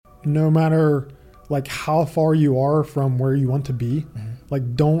no matter like how far you are from where you want to be,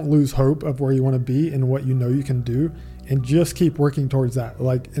 like don't lose hope of where you want to be and what you know you can do, and just keep working towards that.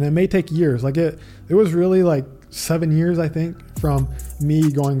 Like, and it may take years. Like it was really like 7 years, I think, from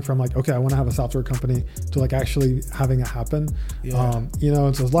me going from like, okay, I want to have a software company to like actually having it happen. And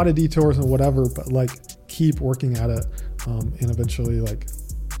so there's a lot of detours and whatever, but like keep working at it. And eventually, like,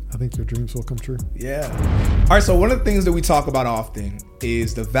 I think your dreams will come true. Yeah. All right. So one of the things that we talk about often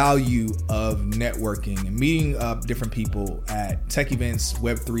is the value of networking and meeting different people at tech events,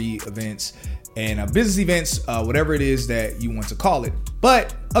 Web3 events, and business events, whatever it is that you want to call it.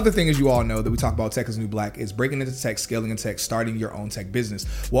 But other thing, as you all know, that we talk about Tech is New Black, is breaking into tech, scaling in tech, starting your own tech business.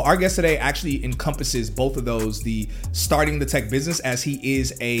 Well, our guest today actually encompasses both of those, the starting the tech business, as he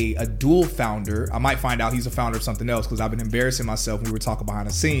is a dual founder. I might find out he's a founder of something else because I've been embarrassing myself when we were talking behind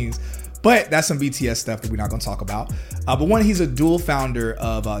the scenes. But that's some BTS stuff that we're not going to talk about. But one, he's a dual founder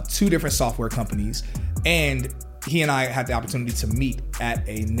of 2 different software companies, and he and I had the opportunity to meet at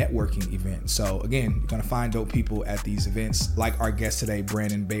a networking event. So again, you're going to find dope people at these events, like our guest today,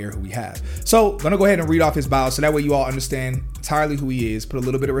 Brandon Bayer, who we have. So I'm going to go ahead and read off his bio so that way you all understand entirely who he is, put a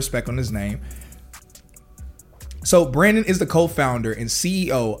little bit of respect on his name. So Brandon is the co-founder and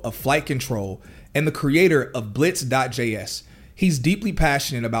CEO of Flight Control and the creator of Blitz.js. He's deeply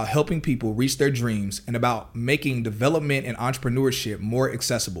passionate about helping people reach their dreams and about making development and entrepreneurship more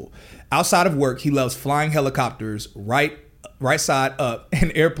accessible. Outside of work, he loves flying helicopters right side up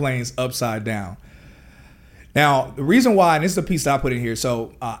and airplanes upside down. Now, the reason why, and this is the piece that I put in here,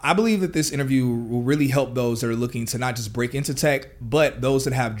 so I believe that this interview will really help those that are looking to not just break into tech, but those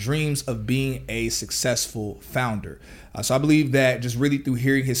that have dreams of being a successful founder. So I believe that just really through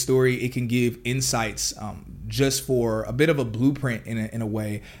hearing his story, it can give insights just for a bit of a blueprint in a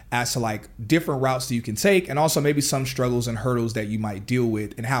way as to like different routes that you can take, and also maybe some struggles and hurdles that you might deal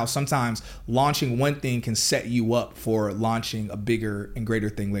with, and how sometimes launching one thing can set you up for launching a bigger and greater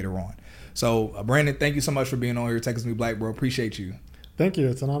thing later on. So Brandon, thank you so much for being on here. Tech is New Black, bro. Appreciate you. Thank you.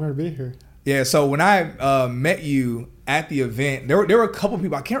 It's an honor to be here. Yeah. So when I met you at the event, there were a couple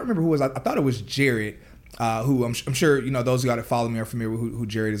people. I can't remember who it was. I thought it was Jared. Who I'm sure, you know, those of you that follow me are familiar with who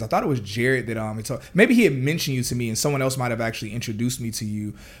Jared is. I thought it was Jared that maybe he had mentioned you to me, and someone else might have actually introduced me to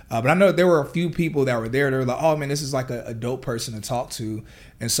you. But I know there were a few people that were there. They were like, oh man, this is like a dope person to talk to.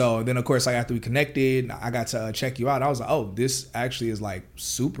 And so then of course, like after we connected, I got to check you out. I was like, oh, this actually is like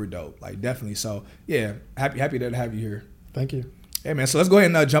super dope, like definitely. So yeah, happy to have you here. Thank you. Hey man, so let's go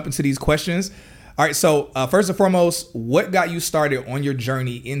ahead and jump into these questions. All right, so first and foremost, what got you started on your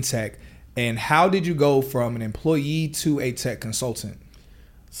journey in tech? And how did you go from an employee to a tech consultant?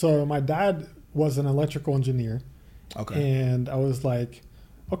 So my dad was an electrical engineer. Okay. And I was like,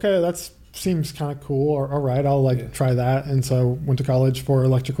 okay, that seems kind of cool. Or, all right, I'll try that. And so went to college for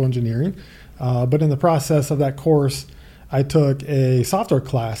electrical engineering. But in the process of that course, I took a software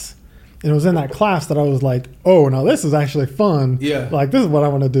class. And it was in that class that I was like, oh, now this is actually fun. Yeah. Like, this is what I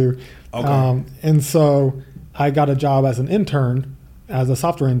want to do. Okay. And so I got a job as an intern, as a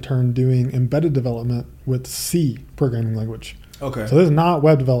software intern, doing embedded development with C programming language. Okay. So this is not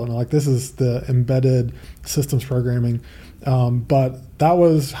web development. Like, this is the embedded systems programming. But that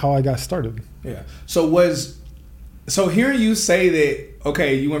was how I got started. Yeah. So hearing you say that,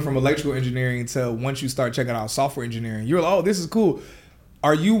 okay, you went from electrical engineering to once you start checking out software engineering, you're like, oh, this is cool.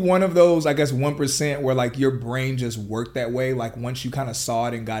 Are you one of those, I guess, 1% where like your brain just worked that way? Like once you kind of saw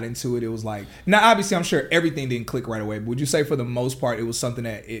it and got into it, it was like, now obviously I'm sure everything didn't click right away, but would you say for the most part it was something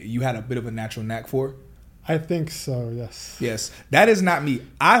that you had a bit of a natural knack for? I think so, yes. Yes. That is not me.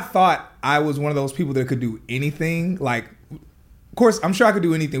 I thought I was one of those people that could do anything. Like, of course, I'm sure I could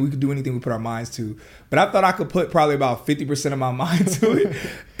do anything. We could do anything we put our minds to. But I thought I could put probably about 50% of my mind to it.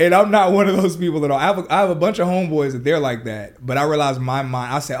 And I'm not one of those people at all. I have a bunch of homeboys that they're like that. But I realized my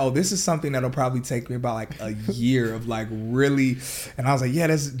mind, I said, oh, this is something that'll probably take me about like a year of like really. And I was like, yeah,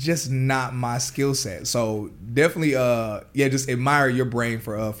 that's just not my skill set. So definitely, just admire your brain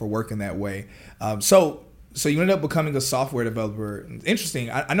for working that way. So you ended up becoming a software developer. Interesting.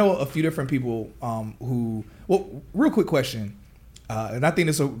 I know a few different people who, well, real quick question. And I think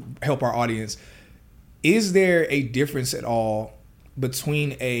this will help our audience. Is there a difference at all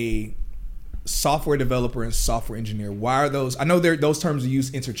between a software developer and software engineer? Why are those? I know those terms are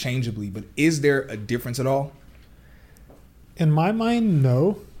used interchangeably, but is there a difference at all? In my mind,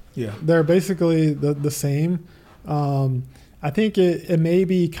 no. Yeah. They're basically the same. I think it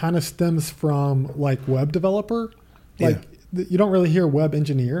maybe kind of stems from like web developer. Like you don't really hear web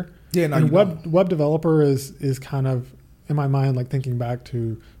engineer. Yeah, no, and web developer is kind of, in my mind, like thinking back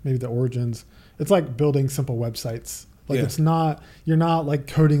to maybe the origins, it's like building simple websites. Like Yeah. it's not, you're not like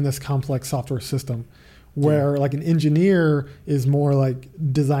coding this complex software system where like an engineer is more like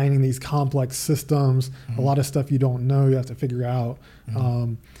designing these complex systems, a lot of stuff you don't know, you have to figure out.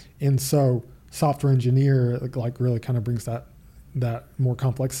 And so software engineer like really kind of brings that more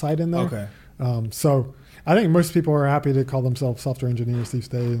complex side in there. Okay. So I think most people are happy to call themselves software engineers these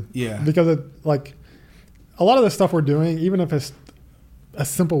days. Yeah. Because it, like a lot of the stuff we're doing, even if it's a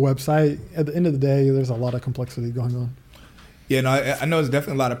simple website, at the end of the day, there's a lot of complexity going on. Yeah, no, I know there's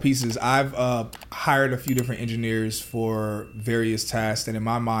definitely a lot of pieces. I've hired a few different engineers for various tasks, and in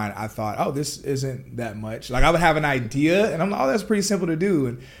my mind, I thought, oh, this isn't that much. Like I would have an idea, and I'm like, oh, that's pretty simple to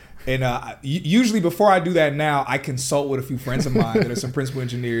do. And usually before I do that now, I consult with a few friends of mine that are some principal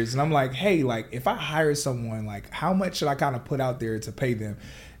engineers, and I'm like, hey, like if I hire someone, like how much should I kind of put out there to pay them?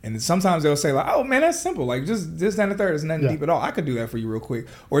 And sometimes they'll say like, oh man, that's simple. Like just this, that, and the third. It's nothing deep at all. I could do that for you real quick.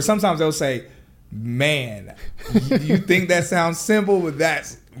 Or sometimes they'll say, man, you think that sounds simple, but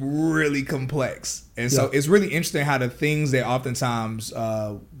that's really complex. And so it's really interesting how the things that oftentimes,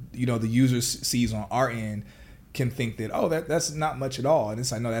 the user sees on our end can think that, oh, that's not much at all. And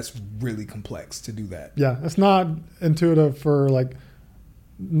it's like, no, that's really complex to do that. Yeah. It's not intuitive for like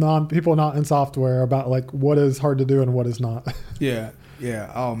people not in software about like what is hard to do and what is not. Yeah.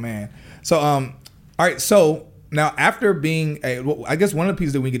 Yeah. Oh man. So, all right. So, now, after being I guess one of the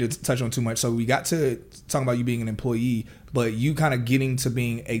pieces that we get to touch on too much, so we got to talk about you being an employee, but you kind of getting to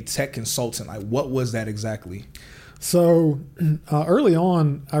being a tech consultant. Like, what was that exactly? So early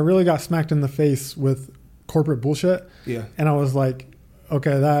on, I really got smacked in the face with corporate bullshit. Yeah. And I was like,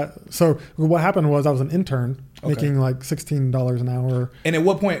 okay, so what happened was I was an intern making like $16 an hour. And at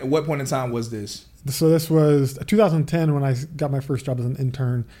what point in time was this? So this was 2010 when I got my first job as an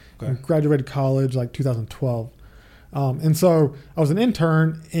intern. Okay. Graduated college like 2012. And so I was an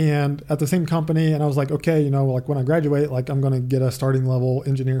intern and at the same company, and I was like, okay, like when I graduate, like I'm going to get a starting level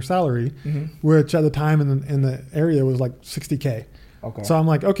engineer salary, which at the time in the area was like $60K. Okay. So I'm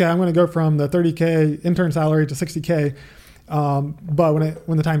like, okay, I'm going to go from the $30K intern salary to $60K. But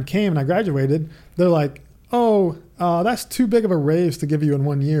when the time came and I graduated, they're like, oh, that's too big of a raise to give you in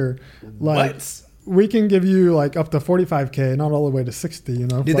 1 year. Like, what? We can give you like up to $45K, not all the way to 60.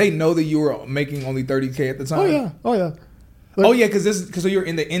 Did they know that you were making only $30K at the time? Oh yeah. Like, because you're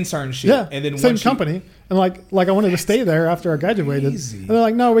in the internship. Yeah, and then same company, and like I wanted to stay there after I graduated, and they're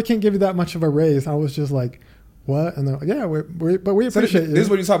like, no, we can't give you that much of a raise. I was just like, what? And they're like, yeah, but we appreciate you. This is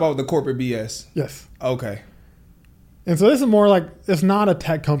what you talk about with the corporate BS. Yes. Okay. And so this is more like, it's not a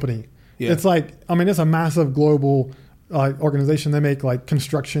tech company. Yeah. It's like, it's a massive global organization. They make like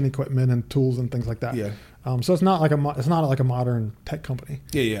construction equipment and tools and things like that. Yeah. So it's not like a modern tech company.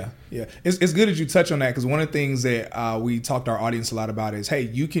 Yeah. It's good that you touch on that, because one of the things that we talked to our audience a lot about is, hey,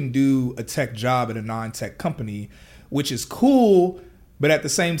 you can do a tech job at a non-tech company, which is cool, but at the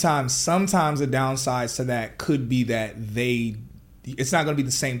same time, sometimes the downsides to that could be that it's not going to be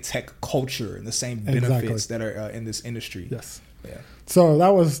the same tech culture and the same benefits that are in this industry. Yes. Yeah. So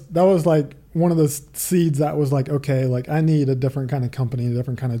that was like one of the seeds that was like, okay, like I need a different kind of company, a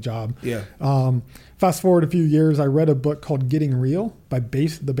different kind of job. Yeah. Fast forward a few years, I read a book called Getting Real by the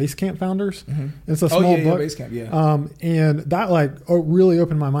Basecamp founders. Mm-hmm. It's a small book. Basecamp, yeah. And that like really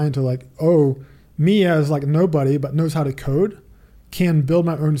opened my mind to like, me as like nobody but knows how to code can build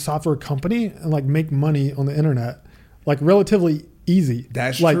my own software company and like make money on the internet, like relatively easy.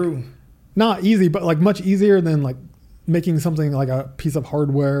 That's like, true. Not easy, but like much easier than like making something like a piece of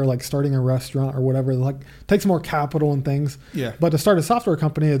hardware, like starting a restaurant or whatever. Like takes more capital and things. Yeah. But to start a software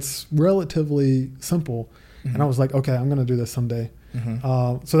company, it's relatively simple. Mm-hmm. And I was like, okay, I'm going to do this someday.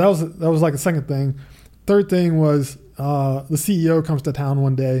 Mm-hmm. So that was like the second thing. Third thing was the CEO comes to town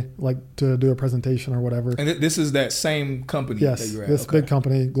one day, like to do a presentation or whatever. And this is that same company yes, that you're at. This big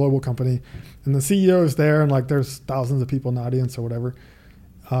company, global company. And the CEO is there, and like there's thousands of people in the audience or whatever.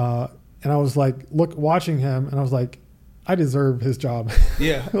 And I was like, watching him, and I was like, I deserve his job.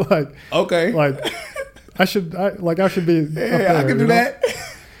 Yeah. Like, okay. Like I should be. Yeah, I can do that.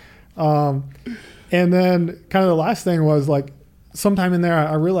 And then kind of the last thing was like, sometime in there,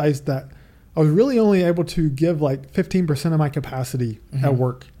 I realized that I was really only able to give like 15% of my capacity at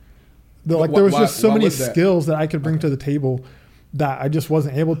work. There was just so many skills that I could bring to the table that I just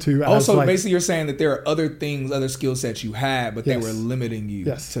wasn't able to. Also, basically you're saying that there are other skill sets you had, but they were limiting you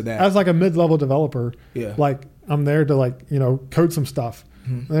to that. As like a mid-level developer, like I'm there to like, code some stuff.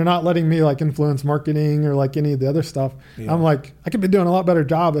 Mm-hmm. They're not letting me like influence marketing or like any of the other stuff. Yeah. I'm like, I could be doing a lot better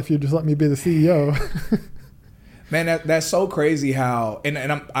job if you just let me be the CEO. Man, that's so crazy how, and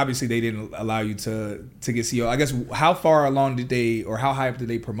obviously they didn't allow you to get CEO. I guess how far along how high up did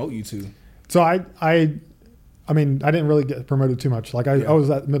they promote you to? So I I mean, I didn't really get promoted too much. Like I was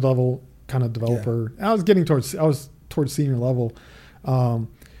at mid-level kind of developer. I was towards senior level.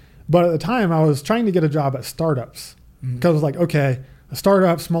 But at the time I was trying to get a job at startups because I was like, okay, a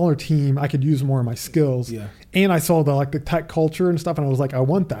startup, smaller team, I could use more of my skills. Yeah. And I saw the tech culture and stuff, and I was like, I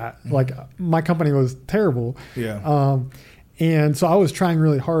want that. Like my company was terrible. Yeah. And so I was trying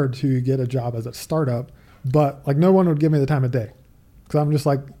really hard to get a job as a startup, but like no one would give me the time of day. Cause I'm just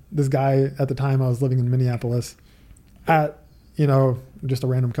like this guy at the time. I was living in Minneapolis at, just a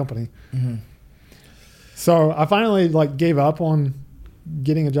random company. Mm-hmm. So I finally like gave up on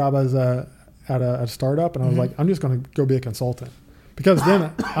getting a job at a startup. And I was like, I'm just going to go be a consultant because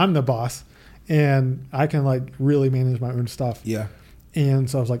then I'm the boss and I can like really manage my own stuff. Yeah. And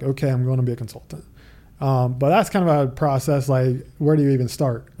so I was like, okay, I'm going to be a consultant. But that's kind of a process. Like, where do you even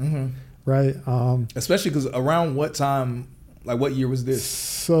start? Mm-hmm. Right. Especially because around what time, like what year was this?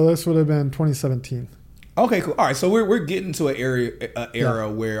 So this would have been 2017. Okay, cool. All right. So we're getting to an era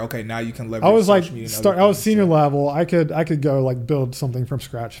where, okay, now you can leverage. I was like, I was senior level. I could go like build something from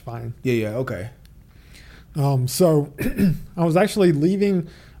scratch. Fine. Yeah. Okay. So I was actually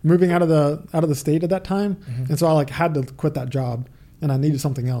moving out of the state at that time. Mm-hmm. And so I like had to quit that job. And I needed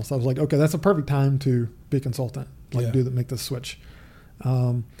something else. I was like, okay, that's a perfect time to be a consultant, make this switch.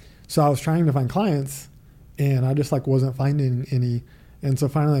 So I was trying to find clients and I just like wasn't finding any. And so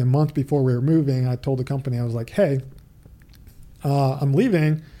finally a month before we were moving, I told the company, I was like, hey, I'm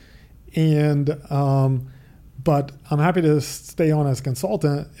leaving but I'm happy to stay on as a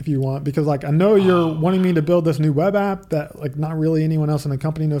consultant if you want, because like, I know you're wanting me to build this new web app that like not really anyone else in the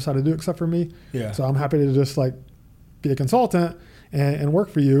company knows how to do except for me. Yeah. So I'm happy to just like be a consultant and work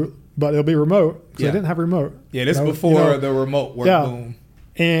for you, but it'll be remote because I didn't have remote. Yeah, this before the remote work boom.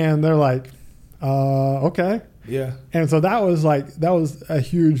 And they're like, okay. Yeah. And so that was a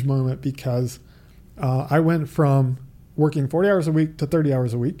huge moment because I went from working 40 hours a week to 30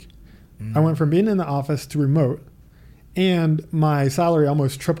 hours a week. Mm. I went from being in the office to remote, and my salary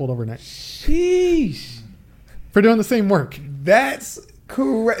almost tripled overnight. Sheesh. For doing the same work. That's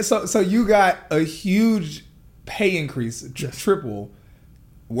correct. So you got a huge pay increase, triple,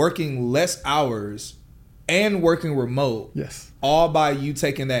 working less hours and working remote. Yes. All by you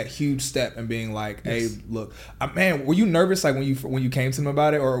taking that huge step and being like, hey, look, man, were you nervous like when you came to him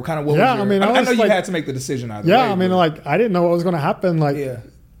about it, or kind of what was your, I know you had to make the decision either way. I mean, like I didn't know what was going to happen. Like,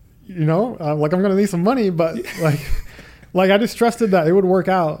 like I'm going to need some money, but like I just trusted that it would work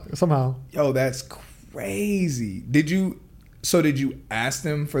out somehow. Yo, that's crazy. Did you ask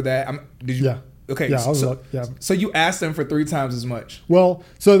them for that? Did you? Yeah. Okay. Yeah, So you asked them for 3 times as much. Well,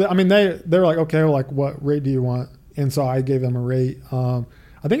 so they were like, okay, well, like what rate do you want? And so I gave them a rate. I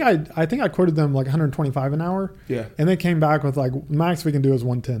think I quoted them like 125 an hour. Yeah. And they came back with like max we can do is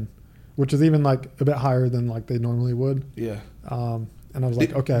 110, which is even like a bit higher than like they normally would. Yeah. And I was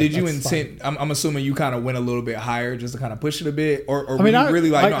like, okay. Did you intend? I'm assuming you kind of went a little bit higher just to kind of push it a bit, or I mean, were you really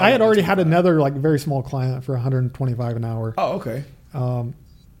like? I had already had another like very small client for 125 an hour. Oh, okay.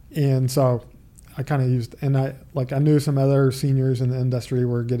 And so I kind of used, and I knew some other seniors in the industry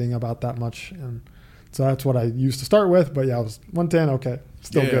were getting about that much, and so that's what I used to start with. But yeah, I was 110. Okay,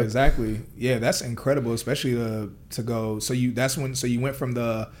 still good. Exactly. Yeah, that's incredible, especially to go. So you went from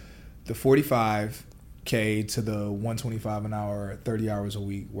the 45K to the 125 an hour, 30 hours a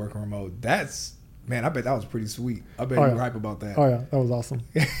week working remote. That's, man, I bet that was pretty sweet. I bet you were hype about that. Oh yeah, that was awesome.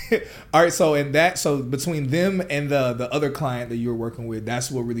 All right, so between them and the other client that you were working with, that's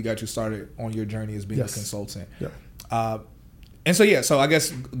what really got you started on your journey as being a consultant. Yeah. So I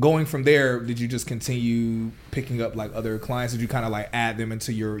guess going from there, did you just continue picking up like other clients? Did you kind of like add them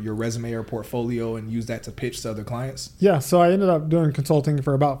into your resume or portfolio and use that to pitch to other clients? Yeah, so I ended up doing consulting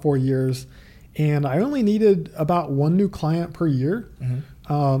for about 4 years, and I only needed about 1 new client per year. Mm-hmm.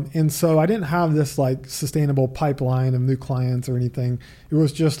 And so I didn't have this like sustainable pipeline of new clients or anything. It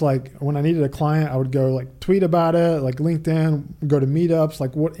was just like when I needed a client, I would go like tweet about it, like LinkedIn, go to meetups,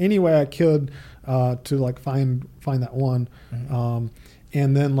 like any way I could to like find that one. Mm-hmm.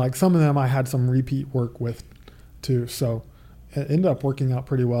 And then like some of them I had some repeat work with too. So it ended up working out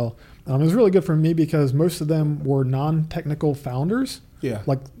pretty well. It was really good for me because most of them were non-technical founders. Yeah.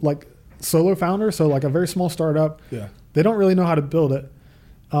 Like solo founders. So like a very small startup. Yeah. They don't really know how to build it.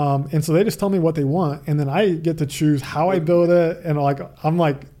 And so they just tell me what they want, and then I get to choose how I build it, and like I'm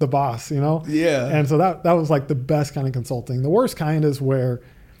like the boss, Yeah. And so that was like the best kind of consulting. The worst kind is where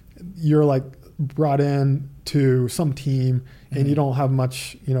you're like brought in to some team and you don't have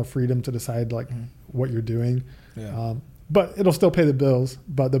much, freedom to decide like what you're doing. Yeah. But it'll still pay the bills.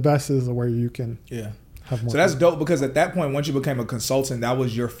 But the best is where you can have more. So that's dope because at that point, once you became a consultant, that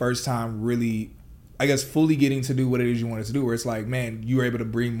was your first time really, I guess, fully getting to do what it is you wanted to do, where it's like, man, you were able to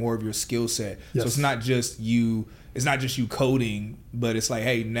bring more of your skill set. Yes. So it's not just you coding, but it's like,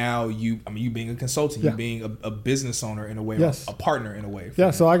 hey, now you being a consultant, you being a business owner in a way, yes. a partner in a way.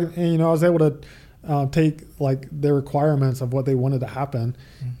 Yeah. So I was able to take like the requirements of what they wanted to happen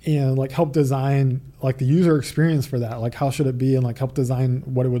and like help design like the user experience for that. Like how should it be, and like help design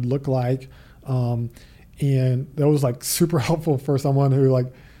what it would look like. And that was like super helpful for someone who like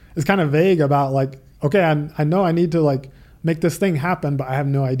is kind of vague about like, okay, I know I need to like make this thing happen, but I have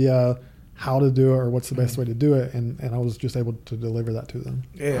no idea how to do it or what's the best way to do it. And I was just able to deliver that to them.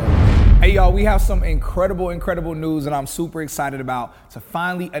 Yeah. Hey, y'all, we have some incredible news that I'm super excited about to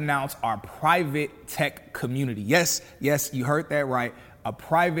finally announce our private tech community. Yes, you heard that right. A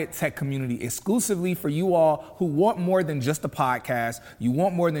private tech community exclusively for you all who want more than just a podcast. You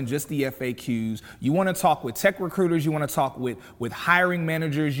want more than just the FAQs. You want to talk with tech recruiters. You want to talk with hiring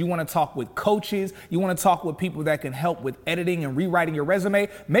managers. You want to talk with coaches. You want to talk with people that can help with editing and rewriting your resume.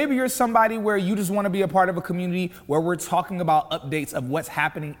 Maybe you're somebody where you just want to be a part of a community where we're talking about updates of what's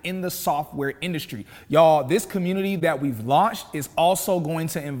happening in the software industry. Y'all, this community that we've launched is also going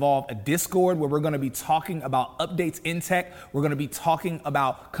to involve a Discord where we're going to be talking about updates in tech. We're going to be talking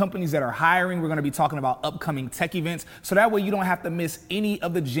about companies that are hiring. We're going to be talking about upcoming tech events. So that way you don't have to miss any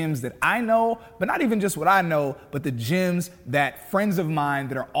of the gems that I know, but not even just what I know, but the gems that friends of mine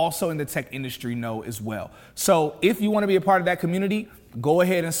that are also in the tech industry know as well. So if you want to be a part of that community, go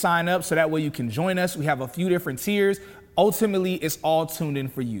ahead and sign up so that way you can join us. We have a few different tiers. Ultimately, it's all tuned in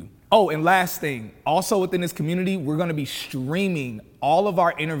for you. Oh, and last thing, also within this community, we're going to be streaming all of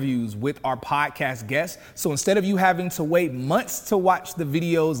our interviews with our podcast guests. So instead of you having to wait months to watch the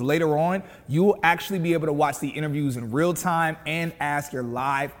videos later on, you'll actually be able to watch the interviews in real time and ask your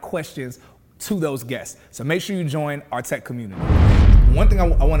live questions to those guests. So make sure you join our tech community. One thing I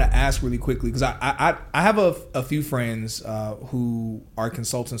want to ask really quickly, because I have a few friends who are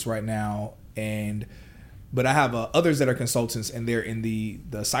consultants right now, but I have others that are consultants, and they're in the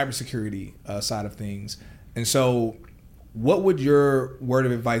cybersecurity side of things. And so what would your word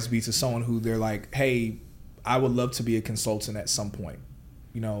of advice be to someone who they're like, hey, I would love to be a consultant at some point?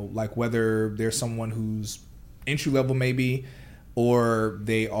 You know, like whether there's someone who's entry level maybe, or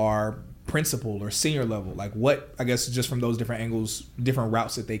they are principal or senior level. Like what, I guess, just from those different angles, different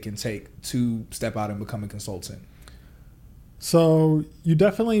routes that they can take to step out and become a consultant. So you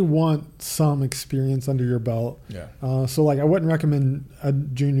definitely want some experience under your belt. Yeah. So like I wouldn't recommend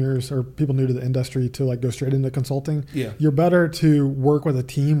juniors or people new to the industry to like go straight into consulting. Yeah. You're better to work with a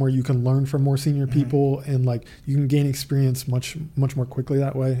team where you can learn from more senior people and like you can gain experience much more quickly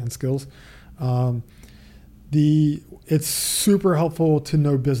that way and skills. It's super helpful to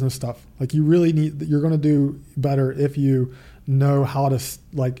know business stuff. Like you're going to do better if you know how to,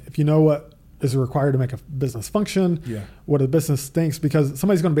 like, if you know what is required to make a business function, what a business thinks, because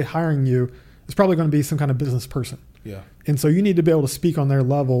somebody's going to be hiring you. It's probably going to be some kind of business person. Yeah. And so you need to be able to speak on their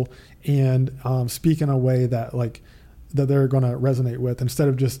level and speak in a way that that they're going to resonate with, instead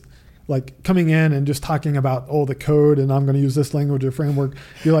of just like coming in and just talking about, the code and I'm going to use this language or framework.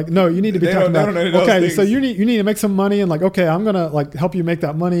 You're like, no, you need to be talking about, okay, so you need to make some money, and like, okay, I'm going to like help you make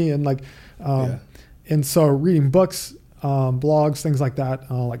that money. And like, and so reading books, blogs, things like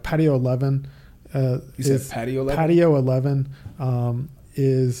that, like Patio 11. You said Patio 11? Patio 11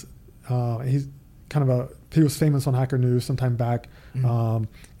 is he's kind of he was famous on Hacker News some time back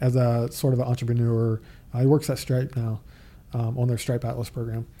as a sort of an entrepreneur. He works at Stripe now on their Stripe Atlas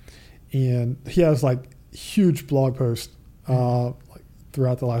program, and he has like huge blog posts like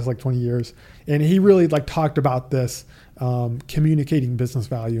throughout the last like 20 years, and he really like talked about this communicating business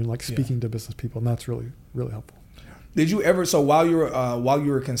value and like speaking to business people, and that's really helpful. Did you ever, so while you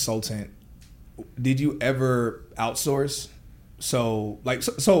were a consultant, did you ever outsource? So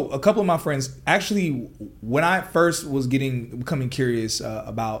a couple of my friends, actually, when I first was becoming curious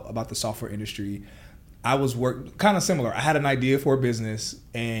about the software industry, I was kind of similar. I had an idea for a business,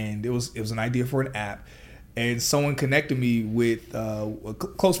 and it was an idea for an app, and someone connected me with a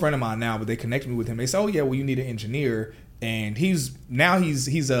close friend of mine now, but they connected me with him. They said, "Oh yeah, well you need an engineer." And he's a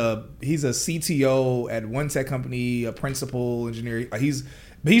CTO at one tech company, a principal engineer. He's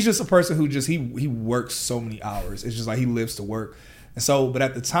just a person who he works so many hours. It's just like he lives to work. And so, but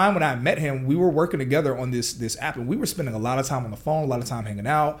at the time when I met him, we were working together on this app, and we were spending a lot of time on the phone, a lot of time hanging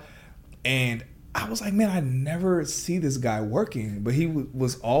out. And I was like, man, I never see this guy working, but he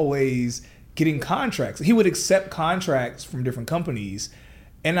was always getting contracts. He would accept contracts from different companies.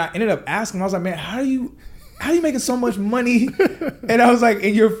 And I ended up asking him, I was like, man, how are you making so much money? And I was like,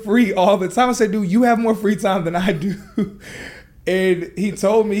 and you're free all the time. I said, dude, you have more free time than I do. And he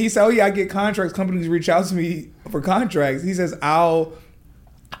told me, he said, "Oh yeah, I get contracts. Companies reach out to me for contracts." He says, I'll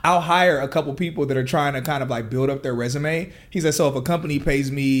hire a couple people that are trying to kind of like build up their resume. He said, so if a company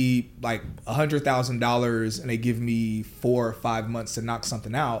pays me like $100,000 and they give me 4 or 5 months to knock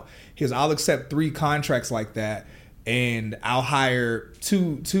something out, he goes, I'll accept 3 contracts like that, and I'll hire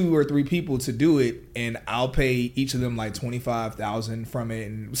two or three people to do it, and I'll pay each of them like $25,000 from it,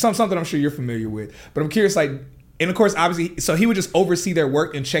 and something I'm sure you're familiar with. But I'm curious, like. And of course, obviously, so he would just oversee their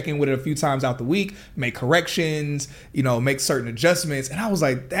work and check in with it a few times out the week, make corrections, make certain adjustments. And I was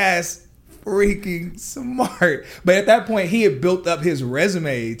like, that's freaking smart. But at that point, he had built up his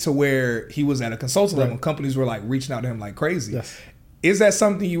resume to where he was at a consultant level. Companies were like reaching out to him like crazy. Yes. Is that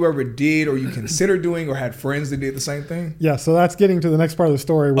something you ever did or you considered doing or had friends that did the same thing? Yeah, so that's getting to the next part of the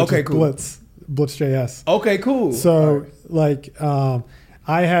story, which is cool. Blitz.js. Okay, cool. So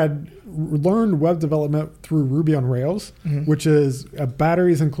I had learned web development through Ruby on Rails, which is a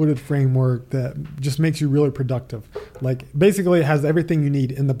batteries included framework that just makes you really productive. Like basically it has everything you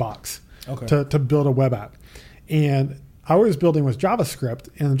need in the box to build a web app. And I was building with JavaScript,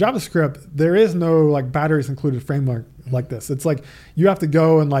 and in JavaScript, there is no like batteries included framework like this. It's like you have to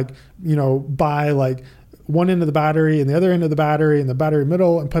go and buy like one end of the battery and the other end of the battery and the battery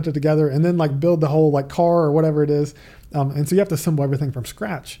middle and put it together and then like build the whole like car or whatever it is. And so you have to assemble everything from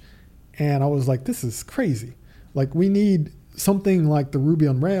scratch. And I was like, this is crazy. Like we need something like the Ruby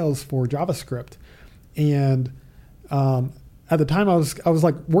on Rails for JavaScript. And at the time I was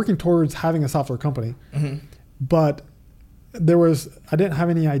like working towards having a software company, but I didn't have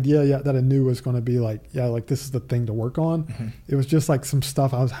any idea yet that I knew was going to be like this is the thing to work on. It was just like some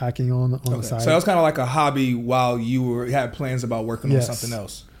stuff I was hacking on the side. So that was kind of like a hobby while you had plans about working on something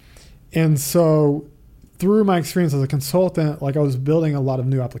else. And so through my experience as a consultant, like I was building a lot of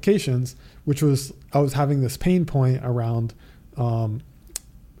new applications, I was having this pain point around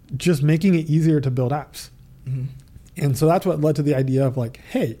just making it easier to build apps. And so that's what led to the idea of like,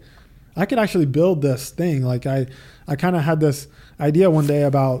 hey, I could actually build this thing. Like I kind of had this idea one day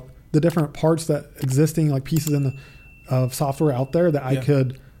about the different parts that existing like pieces of software out there that I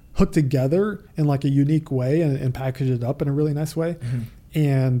could hook together in like a unique way and package it up in a really nice way.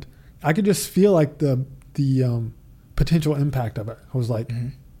 And I could just feel like the potential impact of it. I was like,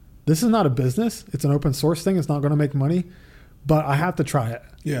 this is not a business. It's an open source thing. It's not going to make money, but I have to try it.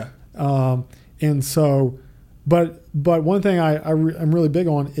 Yeah. And so, but one thing I'm really big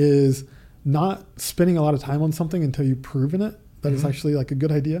on is not spending a lot of time on something until you've proven it that it's actually like a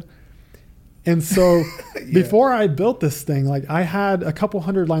good idea. And so before I built this thing, like I had a couple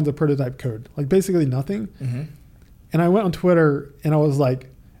hundred lines of prototype code, like basically nothing. And I went on Twitter and I was like,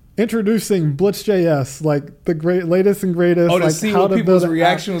 introducing Blitz.js, like the latest and greatest. To like see what people's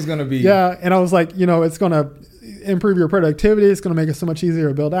reaction was going to be. Yeah, and I was like, it's going to improve your productivity. It's going to make it so much easier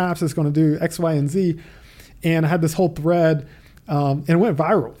to build apps. It's going to do X, Y, and Z. And I had this whole thread, and it went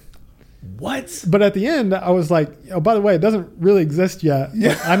viral. What? But at the end, I was like, oh, by the way, it doesn't really exist yet. Yeah.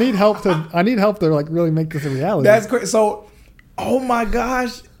 Like, I need help to like really make this a reality. That's great. So, oh my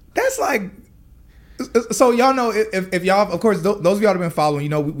gosh, that's like. So y'all know if y'all, of course, those of y'all have been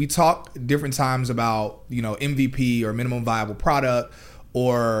following, we talk different times about, MVP or minimum viable product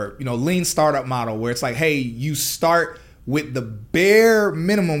or, lean startup model where it's like, hey, you start with the bare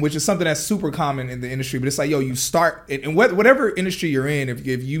minimum, which is something that's super common in the industry. But it's like, you start in whatever industry you're in.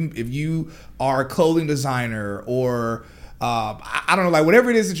 If you are a clothing designer or I don't know, like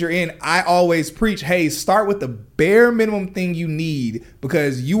whatever it is that you're in, I always preach, hey, start with the bare minimum thing you need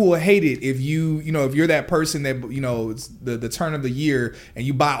because you will hate it if if you're that person that, it's the turn of the year and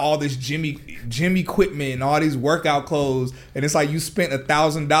you buy all this gym equipment and all these workout clothes and it's like you spent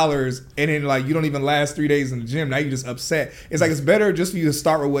 $1,000 and then like you don't even last 3 days in the gym. Now you're just upset. It's like it's better just for you to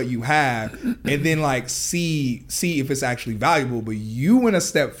start with what you have and then like see if it's actually valuable. But you went a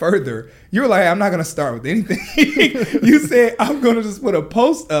step further. You're like, hey, I'm not going to start with anything. You said, I'm going to just put a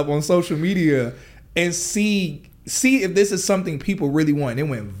post up on social media and see if this is something people really want. It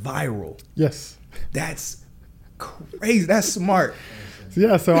went viral. Yes. That's crazy. That's smart.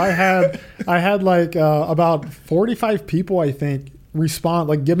 Yeah. So I had like about 45 people, I think, respond,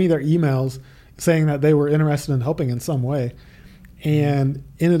 like give me their emails saying that they were interested in helping in some way, and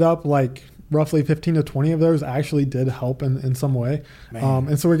ended up like roughly 15 to 20 of those actually did help in some way.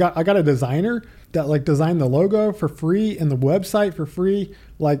 And so I got a designer that like designed the logo for free and the website for free.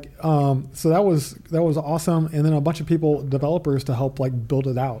 Like, so that was awesome. And then a bunch of developers to help like build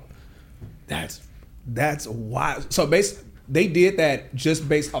it out. That's wild. So they did that just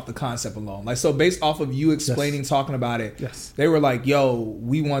based off the concept alone. Like, so based off of you explaining, talking about it, yes, they were like, yo,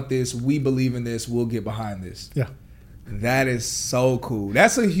 we want this. We believe in this. We'll get behind this. Yeah. That is so cool.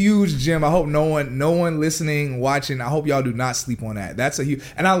 That's a huge gem. I hope no one listening, watching, I hope y'all do not sleep on that. That's a huge,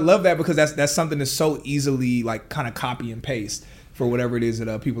 and I love that because that's something that's so easily like kind of copy and paste for whatever it is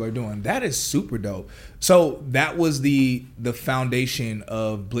that people are doing. That is super dope. So that was the foundation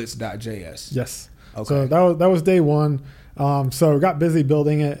of Blitz.js. Yes. Okay. So that was day one. So got busy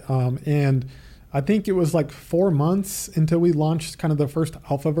building it, and I think it was like 4 months until we launched kind of the first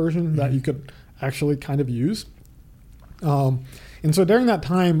alpha version that you could actually kind of use. And so during that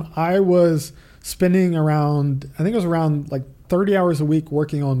time, I was spending around, I think it was around like 30 hours a week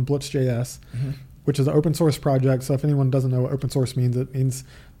working on Blitz.js, which is an open source project. So if anyone doesn't know what open source means, it means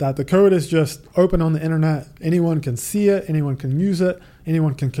that the code is just open on the internet. Anyone can see it, anyone can use it,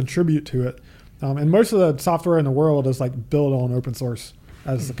 anyone can contribute to it. And most of the software in the world is like built on open source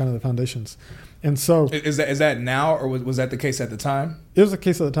as the kind of the foundations. And so is that now, or was that the case at the time? It was the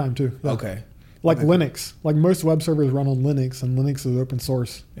case at the time too. Yeah. Okay. Like Linux, like most web servers run on Linux, and Linux is open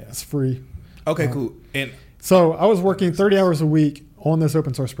source. Yeah. It's free. Okay, cool. And so I was working 30 hours a week on this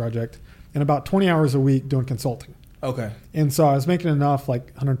open source project, and about 20 hours a week doing consulting. Okay. And so I was making enough,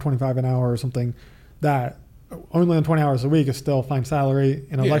 like 125 an hour or something, that only on 20 hours a week is still a fine salary.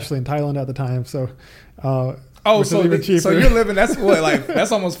 And I was actually in Thailand at the time, so. So you're living, that's what, like,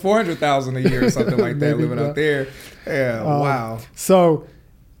 that's almost 400,000 a year or something like that, living out there. Yeah, wow. So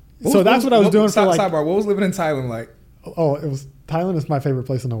that's what I was doing for like. Sidebar, what was living in Thailand like? Oh, Thailand is my favorite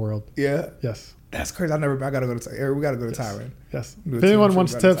place in the world. Yeah? Yes. That's crazy. I gotta go to Thailand. We gotta go to Thailand. Yes. If anyone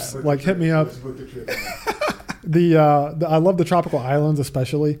wants tips, like hit me up. I love the tropical islands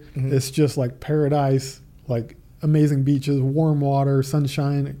especially. It's just like paradise, like amazing beaches, warm water,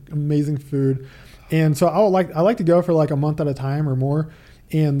 sunshine, amazing food. And so I like to go for like a month at a time or more.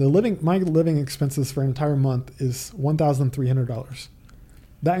 And my living expenses for an entire month is $1,300.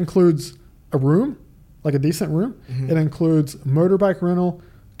 That includes a room, like a decent room. It includes motorbike rental,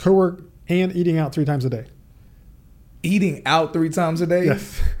 co-work, and eating out 3 times a day. Eating out 3 times a day?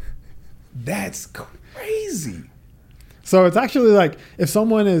 Yes. That's crazy. So it's actually like if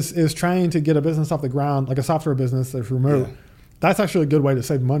someone is trying to get a business off the ground, like a software business that's remote, that's actually a good way to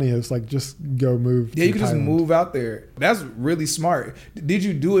save money, is like just go move. Yeah, you can just move out there. That's really smart. Did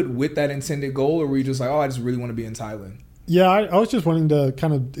you do it with that intended goal, or were you just like, oh, I just really want to be in Thailand? Yeah, I was just wanting to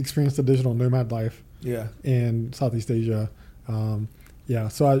kind of experience the digital nomad life. Yeah. In Southeast Asia.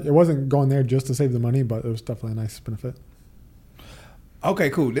 So it wasn't going there just to save the money, but it was definitely a nice benefit.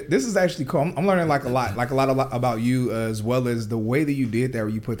 Okay, cool. This is actually cool. I'm learning like a lot about you, as well as the way that you did that, where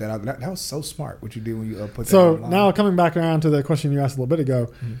you put that out. That was so smart what you did when you put that So online. now coming back around to the question you asked a little bit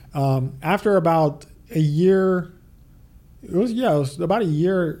ago, after about a year, it was about a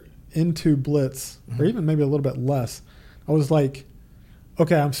year into Blitz, or even maybe a little bit less, I was like,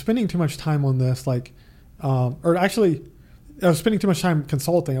 okay, I'm spending too much time on this. Like, or actually, I was spending too much time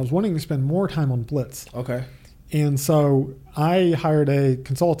consulting. I was wanting to spend more time on Blitz. Okay. And so I hired a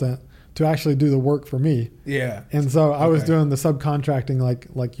consultant to actually do the work for me. Yeah. And so I was doing the subcontracting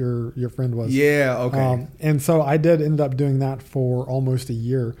like your friend was. Yeah, okay. And so I ended up doing that for almost a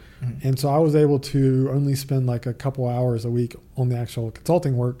year. And so I was able to only spend like a couple hours a week on the actual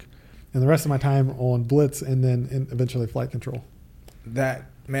consulting work, and the rest of my time on Blitz and then eventually flight control.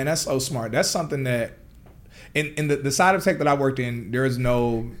 That's so smart. That's something that in the side of tech that I worked in, there is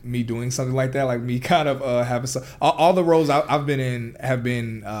no me doing something like that. Like me kind of having all the roles I've been in have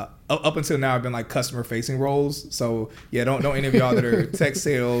been up until now have been like customer facing roles. So yeah, don't any of y'all that are tech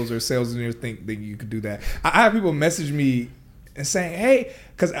sales or sales engineers think that you could do that. I have people message me and saying, hey,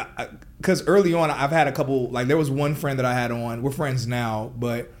 because early on I've had a couple, like there was one friend that I had on, we're friends now,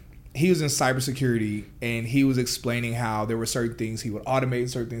 but he was in cybersecurity, and he was explaining how there were certain things he would automate,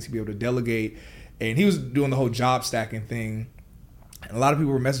 certain things he'd be able to delegate. And he was doing the whole job stacking thing. And a lot of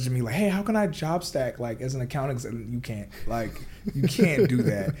people were messaging me like, hey, how can I job stack like as an account executive? You can't. Like, you can't do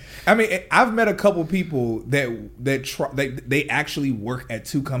that. I mean, I've met a couple people that they actually work at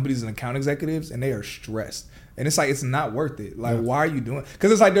 2 companies and account executives, and they are stressed. And it's like, it's not worth it. Like, why are you doing it?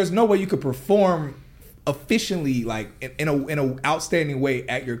 Because it's like, there's no way you could perform efficiently, like in a outstanding way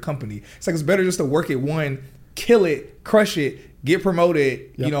at your company. It's like, it's better just to work at one, kill it, crush it, get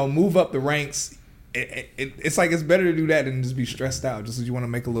promoted, move up the ranks. It's like, it's better to do that than just be stressed out just because you want to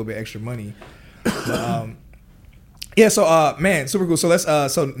make a little bit extra money. But, man, super cool. So let's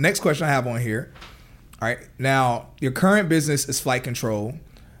so next question I have on here. All right, now your current business is Flight Control,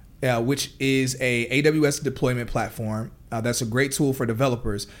 which is a AWS deployment platform. That's a great tool for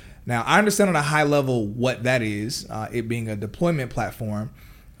developers. Now I understand on a high level what that is, it being a deployment platform,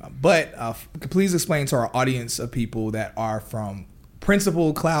 but please explain to our audience of people that are from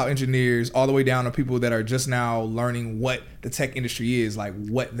principal cloud engineers all the way down to people that are just now learning what the tech industry is, like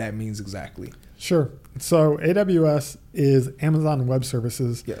what that means exactly. Sure. So AWS is Amazon Web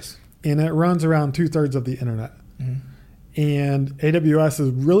Services. Yes. And it runs around 2/3 of the internet. And AWS is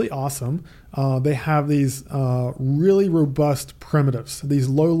really awesome. They have these really robust primitives, these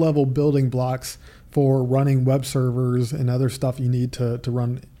low-level building blocks for running web servers and other stuff you need to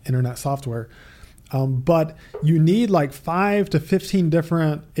run internet software. But you need like 5 to 15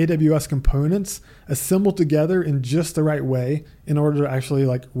 different AWS components assembled together in just the right way in order to actually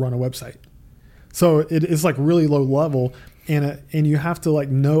like run a website. So it is like really low level, and you have to like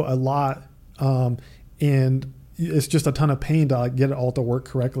know a lot, and it's just a ton of pain to like get it all to work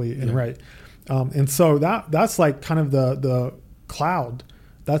correctly and right. And so that's like kind of the cloud.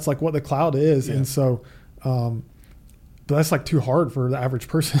 That's like what the cloud is. Yeah. And so, but that's like too hard for the average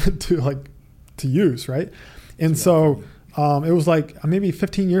person to use, right? And so it was like maybe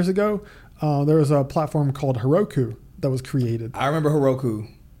 15 years ago, there was a platform called Heroku that was created. I remember Heroku.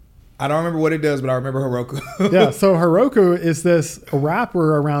 I don't remember what it does, but I remember Heroku. Yeah, so Heroku is this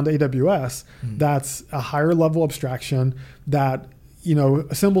wrapper around AWS that's a higher level abstraction that, you know,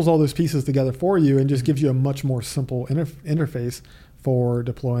 assembles all those pieces together for you and just gives you a much more simple interface for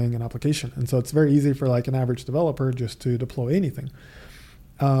deploying an application. And so it's very easy for like an average developer just to deploy anything.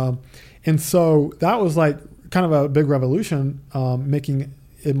 And so that was like kind of a big revolution, making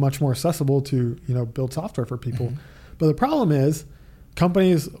it much more accessible to, you know, build software for people. But the problem is,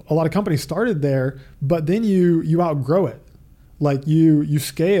 a lot of companies started there, but then you outgrow it. Like you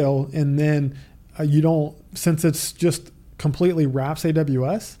scale, and then you don't, since it's just completely wraps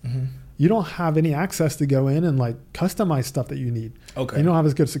AWS, you don't have any access to go in and like customize stuff that you need. Okay. You don't have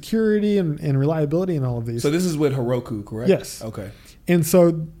as good security and reliability and all of these. So this is with Heroku, correct? Yes. Okay. And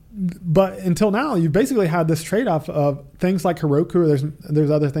so, but until now, you basically had this trade-off of things like Heroku. There's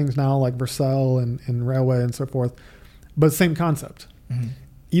other things now like Vercel and Railway and so forth, but same concept.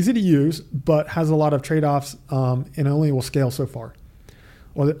 Easy to use, but has a lot of trade-offs, and only will scale so far.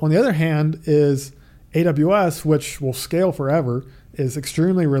 On the other hand is AWS, which will scale forever, is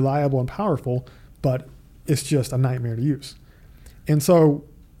extremely reliable and powerful, but it's just a nightmare to use. And so,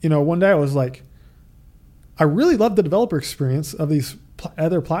 you know, one day I was like, I really love the developer experience of these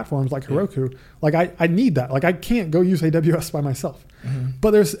other platforms like Heroku. Like I need that. Like I can't go use AWS by myself.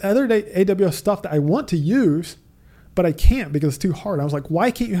 But there's other AWS stuff that I want to use, but I can't because it's too hard. I was like, why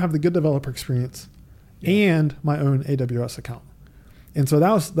can't you have the good developer experience and my own AWS account? And so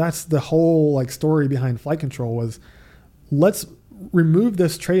that's the whole like story behind Flight Control was, let's remove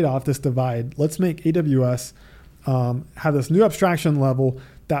this trade-off, this divide. Let's make AWS have this new abstraction level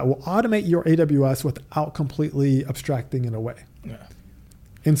that will automate your AWS without completely abstracting it away. Yeah.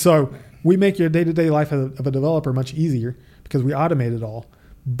 And so we make your day-to-day life of a developer much easier because we automate it all,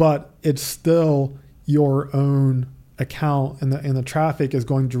 but it's still your own account, and the traffic is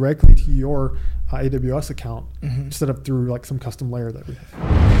going directly to your AWS account instead of through like some custom layer that we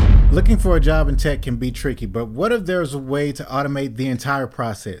have. Looking for a job in tech can be tricky, but what if there's a way to automate the entire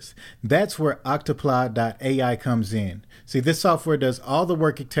process? That's where Octoply.ai comes in. See, this software does all the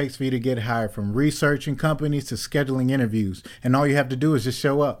work it takes for you to get hired, from researching companies to scheduling interviews, and all you have to do is just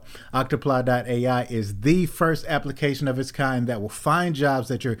show up. Octoply.ai is the first application of its kind that will find jobs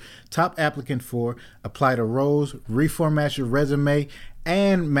that you're top applicant for, apply to roles, reformat your resume,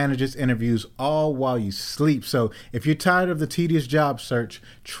 and manages interviews all while you sleep. So if you're tired of the tedious job search,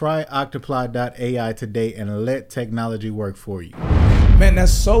 try Octoply.ai today and let technology work for you. Man,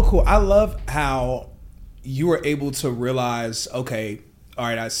 that's so cool. I love how you were able to realize, okay, all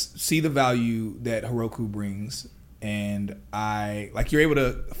right, I see the value that Heroku brings, and you're able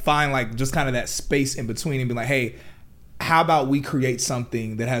to find like just kind of that space in between and be like, hey, how about we create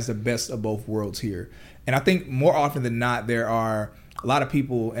something that has the best of both worlds here? And I think more often than not, there are a lot of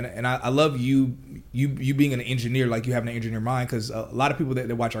people, and I love you being an engineer, like you have an engineer mind, because a lot of people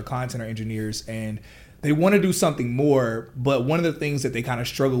that watch our content are engineers, and they want to do something more, but one of the things that they kind of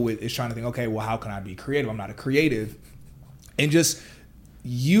struggle with is trying to think, okay, well, how can I be creative? I'm not a creative. And just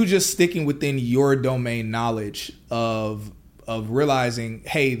sticking within your domain knowledge of realizing,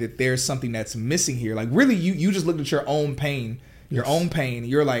 hey, that there's something that's missing here. Like really, you just looked at your own pain,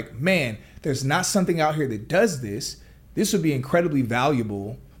 You're like, man, there's not something out here that does this. This would be incredibly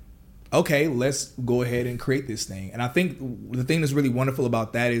valuable. Okay, let's go ahead and create this thing. And I think the thing that's really wonderful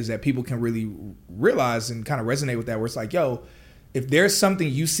about that is that people can really realize and kind of resonate with that, where it's like, yo, if there's something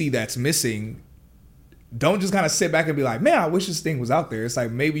you see that's missing, don't just kind of sit back and be like, man, I wish this thing was out there. It's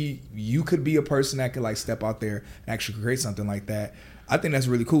like, maybe you could be a person that could like step out there and actually create something like that. I think that's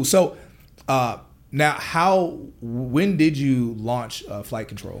really cool. So Now, when did you launch Flight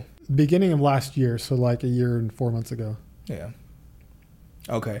Control? Beginning of last year, so like a year and 4 months ago. Yeah.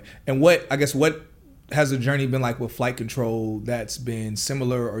 Okay. And what has the journey been like with Flight Control that's been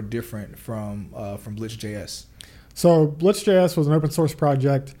similar or different from Blitz.js? So Blitz.js was an open source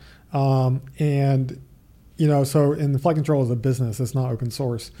project, and so in the Flight Control is a business, it's not open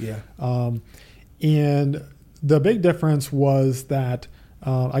source. Yeah. And the big difference was that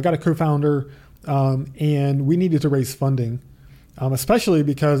I got a co-founder, and we needed to raise funding, especially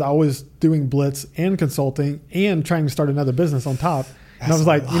because I was doing Blitz and consulting and trying to start another business on top. And I was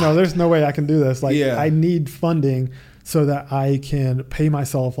like, there's no way I can do this. Like, I need funding so that I can pay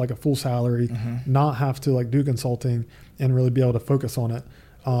myself like a full salary, not have to like do consulting and really be able to focus on it.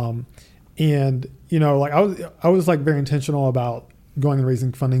 And like I was like very intentional about going and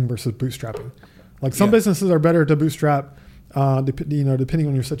raising funding versus bootstrapping. Like some businesses are better to bootstrap, depending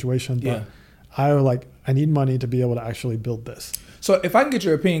on your situation. But I need money to be able to actually build this. So if I can get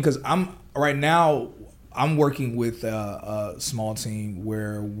your opinion, because I'm working with a small team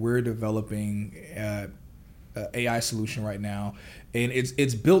where we're developing an AI solution right now, and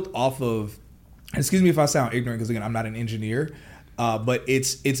it's built off of. Excuse me if I sound ignorant, because again, I'm not an engineer, but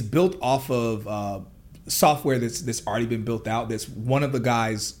it's built off of software that's already been built out. That's one of the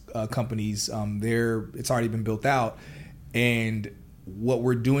guys' companies. It's already been built out, and what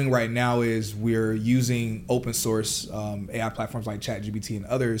we're doing right now is we're using open source AI platforms like ChatGPT and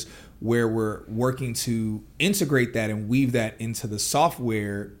others, where we're working to integrate that and weave that into the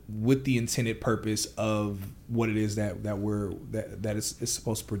software with the intended purpose of what it is that it's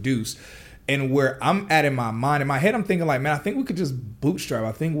supposed to produce. And where I'm at in my head, I'm thinking like, man, I think we could just bootstrap.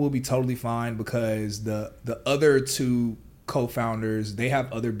 I think we'll be totally fine, because the other two co-founders, they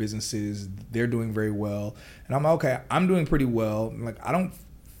have other businesses, they're doing very well, and I'm like, okay, I'm doing pretty well. Like, I don't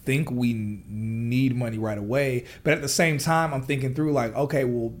think we need money right away, but at the same time, I'm thinking through like, okay,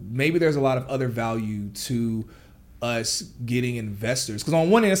 well, maybe there's a lot of other value to us getting investors, because on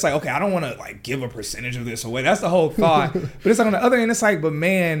one end it's like, okay, I don't want to like give a percentage of this away. That's the whole thought. But it's like on the other end, it's like, but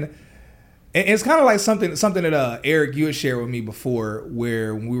man. And it's kind of like something that Eric, you had shared with me before,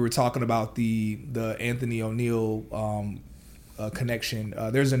 where when we were talking about the Anthony O'Neill connection.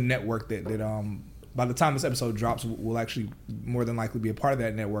 There's a network that by the time this episode drops, will actually more than likely be a part of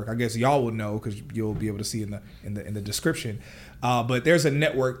that network. I guess y'all will know, because you'll be able to see in the description. But there's a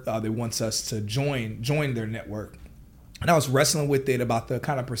network that wants us to join their network. And I was wrestling with it about the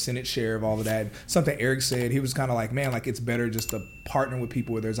kind of percentage share of all of that. Something Eric said, he was kind of like, man, like it's better just to partner with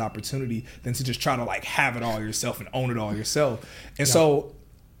people where there's opportunity than to just try to like have it all yourself and own it all yourself. And so,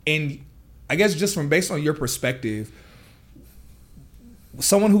 and I guess just from based on your perspective,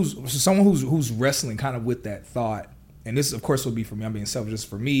 someone who's wrestling kind of with that thought, and this of course will be for me, I'm being selfish, just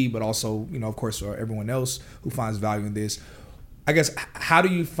for me, but also, of course, for everyone else who finds value in this. I guess, how do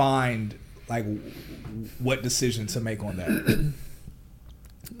you find like what decision to make on that?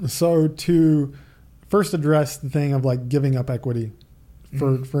 So to first address the thing of like giving up equity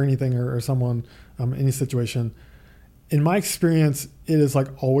for anything or someone, any situation, in my experience, it is like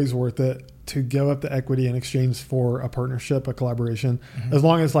always worth it to give up the equity in exchange for a partnership, a collaboration, as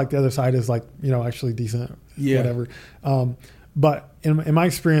long as like the other side is like, actually decent, whatever. But in my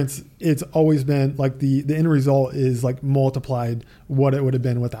experience, it's always been like the end result is like multiplied what it would have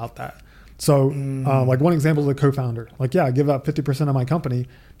been without that. So like one example is a co-founder. Like, I give up 50% of my company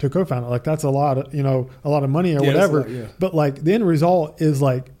to a co-founder. Like that's a lot of, a lot of money or whatever. But like the end result is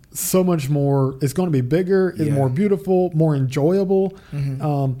like so much more. It's going to be bigger, it's more beautiful, more enjoyable.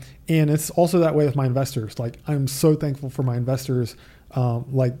 And it's also that way with my investors. Like I'm so thankful for my investors.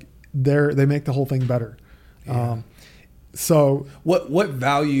 Like they make the whole thing better. So what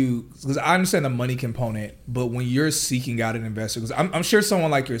value, because I understand the money component, but when you're seeking out an investor, because I'm sure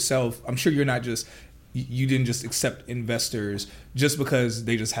someone like yourself, I'm sure you're not just, you didn't just accept investors just because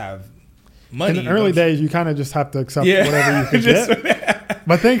they just have money. In the early days, you kind of just have to accept whatever you can get.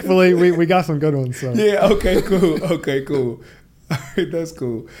 But thankfully, we got some good ones. So. Yeah, okay, cool. All right, that's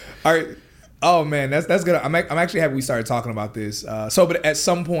cool. All right. Oh, man, that's good. I'm actually happy we started talking about this. But at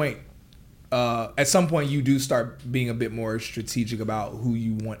some point, you do start being a bit more strategic about who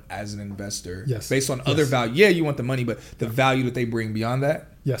you want as an investor. Yes. Based on other value. Yeah, you want the money, but the value that they bring beyond that.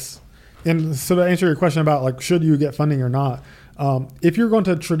 Yes. And so to answer your question about like, should you get funding or not? If you're going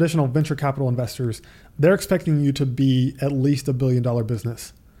to traditional venture capital investors, they're expecting you to be at least $1 billion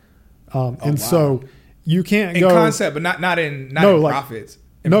business. So you can't go in concept, but not in profits.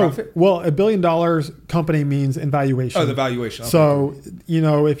 Profit? Well, $1 billion company means in valuation. Oh, the valuation. Okay. So,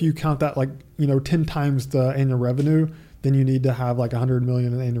 if you count that like, 10 times the annual revenue, then you need to have like 100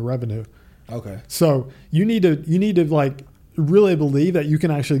 million in annual revenue. Okay. So you need to like really believe that you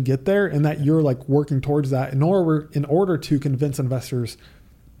can actually get there and that you're like working towards that in order to convince investors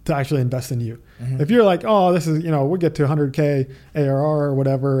to actually invest in you. Mm-hmm. If you're like, oh, this is, we'll get to 100K ARR or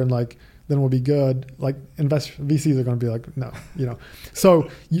whatever, and like, then we'll be good. Like VCs are going to be like, no, So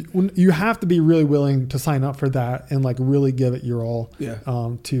you have to be really willing to sign up for that and like really give it your all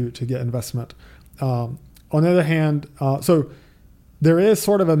to get investment. On the other hand, so there is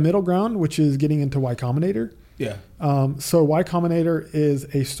sort of a middle ground, which is getting into Y Combinator. Yeah. So Y Combinator is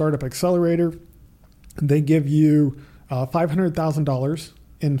a startup accelerator. They give you $500,000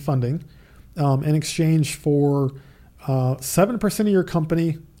 in funding in exchange for 7% of your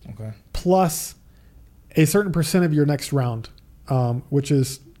company plus a certain percent of your next round, which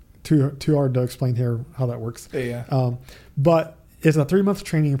is too hard to explain here how that works. Yeah. But it's a 3-month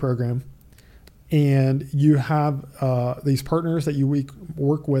training program, and you have these partners that you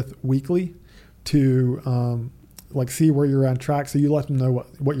work with weekly to like see where you're on track. So you let them know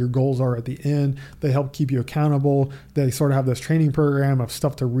what your goals are at the end. They help keep you accountable. They sort of have this training program of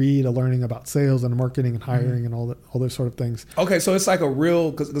stuff to read, learning about sales and marketing and hiring and all those sort of things. Okay, so it's like a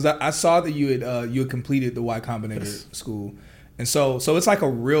real, because I saw that you had completed the Y Combinator school, and so it's like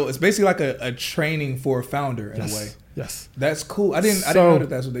it's basically like a training for a founder in a way. Yes, that's cool. I didn't know that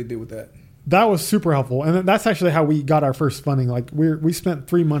that's what they did with that. That was super helpful, and that's actually how we got our first funding. Like we spent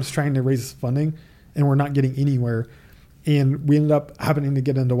 3 months trying to raise funding, and we're not getting anywhere. And we ended up happening to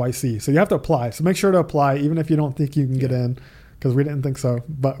get into YC. So you have to apply. So make sure to apply, even if you don't think you can get in, because we didn't think so.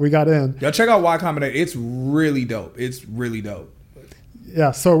 But we got in. Y'all check out Y Combinator. It's really dope. It's really dope.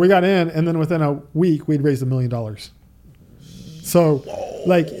 Yeah. So we got in, and then within a week, we'd raised $1 million. So,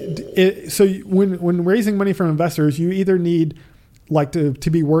 when raising money from investors, you either need like to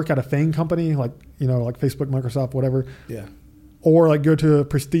be work at a FANG company, like like Facebook, Microsoft, whatever. Yeah. Or like go to a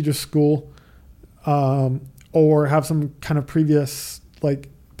prestigious school, or have some kind of previous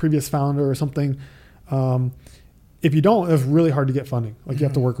founder or something. If you don't, it's really hard to get funding. Like you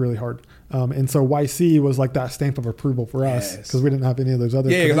have to work really hard. And so YC was like that stamp of approval for us because we didn't have any of those other.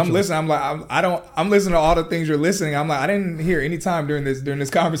 Yeah, because I'm listening. I'm like, I'm listening to all the things you're listening. I'm like, I didn't hear any time during this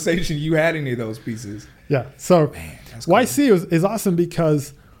conversation you had any of those pieces. Yeah. So cool. YC is awesome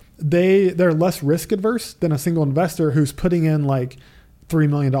because they're less risk adverse than a single investor who's putting in like $3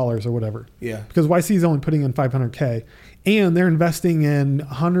 million or whatever. Yeah. Because YC is only putting in $500K, and they're investing in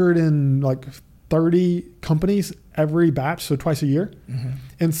 130 companies every batch, so twice a year. Mm-hmm.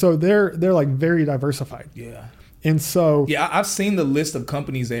 And so they're like very diversified. Yeah. And so I've seen the list of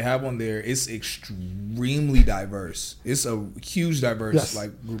companies they have on there. It's extremely diverse. It's a huge diverse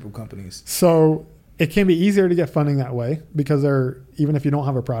group of companies. So it can be easier to get funding that way because even if you don't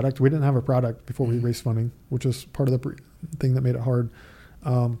have a product, we didn't have a product before we raised funding, which was part of the thing that made it hard.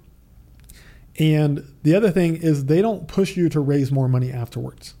 And the other thing is they don't push you to raise more money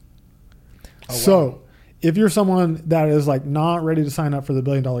afterwards. Oh, wow. So if you're someone that is like not ready to sign up for the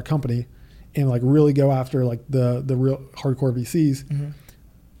 $1 billion company and like really go after like the real hardcore VCs,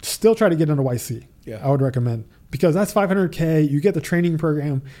 still try to get into YC. Yeah. I would recommend, because that's $500K. You get the training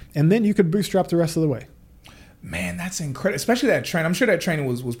program, and then you could bootstrap the rest of the way. Man, that's incredible. Especially that training. I'm sure that training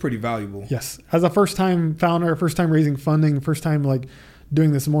was pretty valuable. Yes. As a first-time founder, first time raising funding, first time like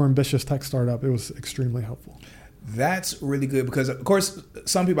doing this more ambitious tech startup, it was extremely helpful. That's really good because, of course,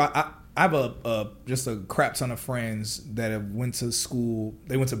 some people, I have just a crap ton of friends that have went to school.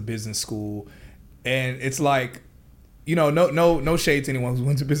 They went to business school, and it's like, no shade to anyone who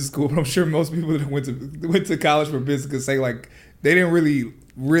went to business school, but I'm sure most people that went to college for business could say like they didn't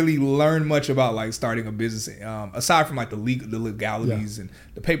really learn much about like starting a business aside from like the legalities and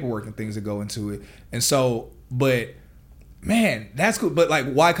the paperwork and things that go into it. And so, but man, that's cool. But like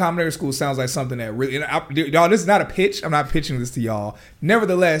Y Combinator School sounds like something that really, y'all, this is not a pitch. I'm not pitching this to y'all.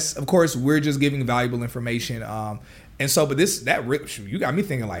 Nevertheless, of course, we're just giving valuable information. And so, but you got me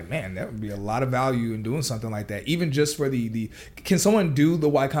thinking like, man, that would be a lot of value in doing something like that. Even just for can someone do the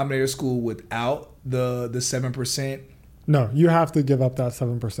Y Combinator School without the 7%? No, you have to give up that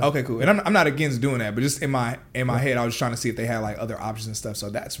 7%. Okay, cool. And I'm not against doing that, but just in my head, I was trying to see if they had like other options and stuff.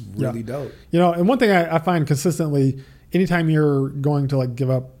 So that's really dope. And one thing I find consistently, anytime you're going to like give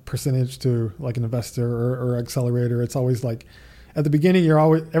up percentage to like an investor or accelerator, it's always like at the beginning,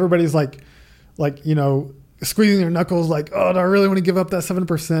 everybody's like, squeezing their knuckles, like, oh, do I really want to give up that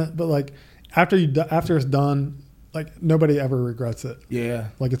 7%? But like after it's done, like nobody ever regrets it. Yeah.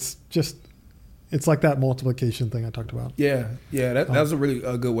 Like it's like that multiplication thing I talked about. Yeah. Yeah. That was a really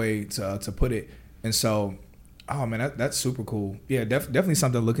good way to put it. And so, oh man, that's super cool. Yeah. Definitely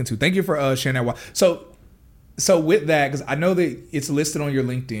something to look into. Thank you for sharing that. So So with that, because I know that it's listed on your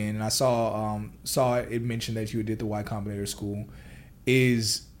LinkedIn, and I saw it mentioned that you did the Y Combinator school.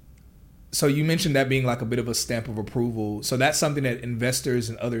 So you mentioned that being like a bit of a stamp of approval. So that's something that investors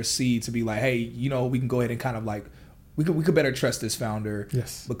and others see to be like, hey, you know, we can go ahead and kind of like we could better trust this founder,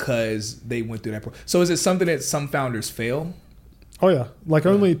 Yes, because they went through that. So is it something that some founders fail? Oh yeah, like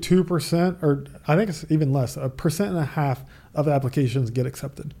only 2%, or I think it's even less, 1.5% of the applications get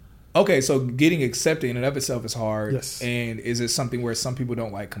accepted. Okay, so getting accepted in and of itself is hard. Yes. And is it something where some people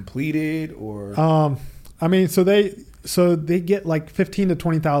don't like complete it, or? I mean, so they get like 15 to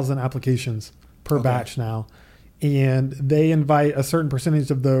 20,000 applications per batch now, and they invite a certain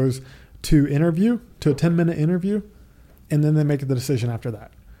percentage of those to a 10-minute interview, and then they make the decision after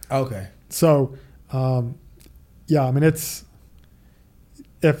that. Okay. So, yeah, I mean, if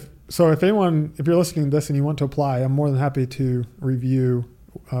you're listening to this and you want to apply, I'm more than happy to review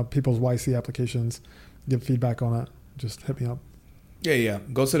people's YC applications, give feedback on it. Just hit me up. Yeah.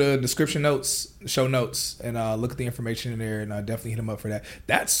 Go to the description notes, show notes, and look at the information in there, and definitely hit them up for that.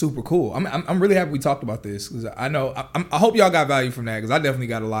 That's super cool. I'm really happy we talked about this, because I know I hope y'all got value from that, because I definitely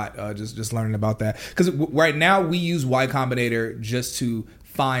got a lot just learning about that. Because right now we use Y Combinator just to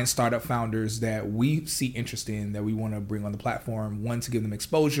find startup founders that we see interest in, that we want to bring on the platform. One, to give them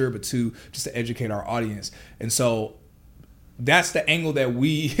exposure, but two, just to educate our audience. And so that's the angle that we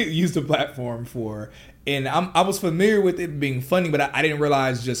use the platform for. And I was familiar with it being funny, but I didn't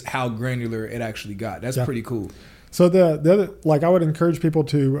realize just how granular it actually got. That's pretty cool. So the other, like, I would encourage people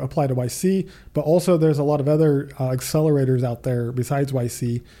to apply to YC, but also there's a lot of other accelerators out there besides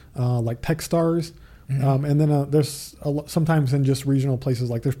YC, like Techstars. Mm-hmm. And then there's sometimes in just regional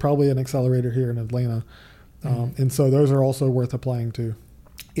places, like there's probably an accelerator here in Atlanta. And so those are also worth applying to.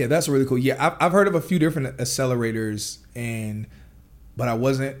 Yeah, that's really cool. Yeah, I've heard of a few different accelerators, but I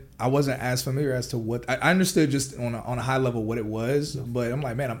wasn't as familiar as to what I understood just on a high level what it was. But I'm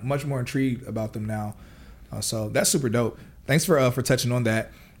like, man, I'm much more intrigued about them now. So that's super dope. Thanks for touching on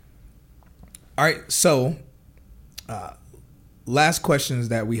that. All right, so last questions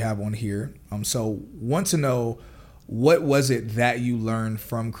that we have on here. So want to know, what was it that you learned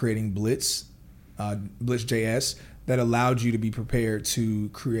from creating Blitz.js that allowed you to be prepared to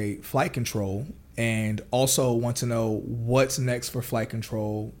create Flight Control? And also want to know what's next for Flight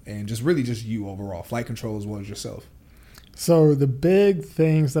Control, and just really just you overall, Flight Control as well as yourself. So the big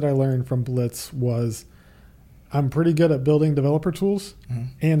things that I learned from Blitz was I'm pretty good at building developer tools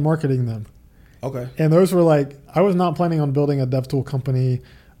and marketing them. Okay. And those were like, I was not planning on building a dev tool company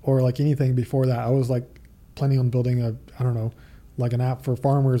or like anything before that. I was like planning on building like an app for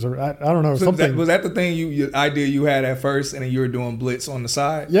farmers, or I don't know, so something. Was that the thing your idea you had at first, and then you were doing Blitz on the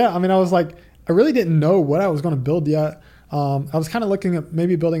side? Yeah. I mean, I was like, I really didn't know what I was going to build yet. I was kind of looking at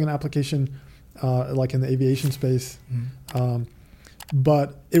maybe building an application like in the aviation space.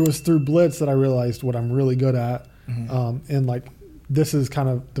 But it was through Blitz that I realized what I'm really good at. And like, this is kind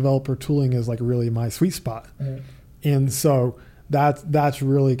of developer tooling is like really my sweet spot. And so that's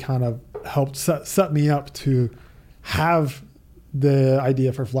really kind of helped set me up to have the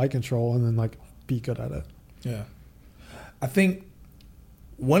idea for Flight Control and then like be good at it. Yeah. I think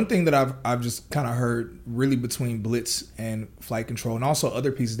one thing that I've just kind of heard really between Blitz and Flight Control, and also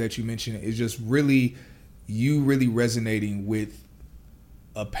other pieces that you mentioned, is just really resonating with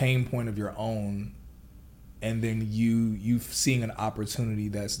a pain point of your own, and then you seeing an opportunity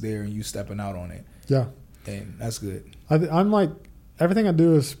that's there and you stepping out on it. Yeah. And that's good. I'm like, everything I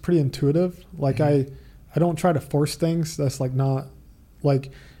do is pretty intuitive. Like I don't try to force things. That's like not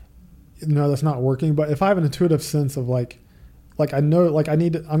like, that's not working. But if I have an intuitive sense of like I know, like I'm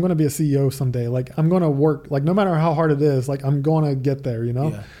going to be a CEO someday. Like I'm going to work, like no matter how hard it is, like I'm going to get there,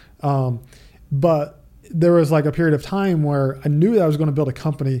 Yeah. But there was like a period of time where I knew that I was going to build a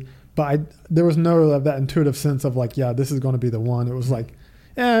company, but there was no that intuitive sense of like, yeah, this is going to be the one. It was like,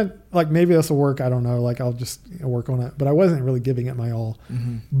 like maybe this will work. I don't know. Like I'll just work on it. But I wasn't really giving it my all.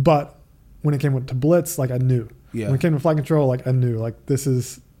 But when it came to Blitz, like I knew. Yeah. When it came to Flight Control, like I knew, like this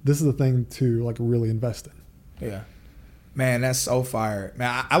is the thing to like really invest in. Yeah. Man, that's so fire.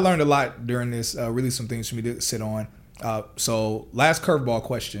 Man, I learned a lot during this. Really some things for me to sit on. So last curveball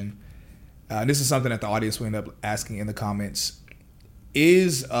question. This is something that the audience will end up asking in the comments.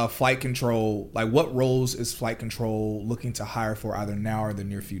 Is Flight Control, like what roles is Flight Control looking to hire for either now or the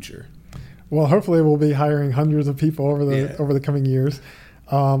near future? Well, hopefully we'll be hiring hundreds of people over the coming years.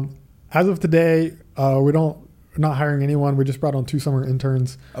 As of today, we're not hiring anyone. We just brought on 2 summer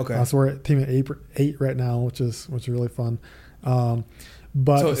interns. Okay. So we're at team of 8 right now, which is really fun.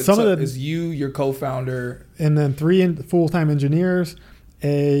 But is you, your co-founder, and then 3 full-time engineers,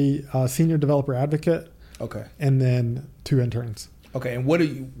 a senior developer advocate, Okay. and then 2 interns. Okay. And what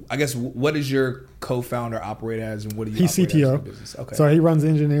does your co-founder operate as, and what do you He's operate as in CTO. the business? Okay. So he runs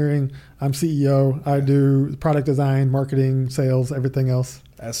engineering. I'm CEO. I do product design, marketing, sales, everything else.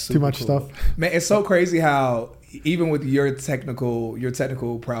 That's super Too much cool. stuff. Man, it's so crazy how even with your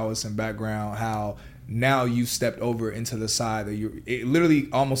technical prowess and background, how now you stepped over into the side that it literally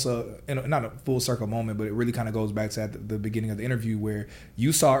almost not a full circle moment, but it really kind of goes back to at the beginning of the interview where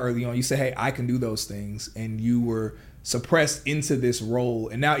you saw early on, you said, hey, I can do those things. And you were suppressed into this role.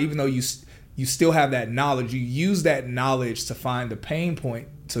 And now, even though you still have that knowledge, you use that knowledge to find the pain point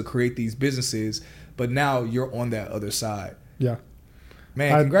to create these businesses. But now you're on that other side. Yeah.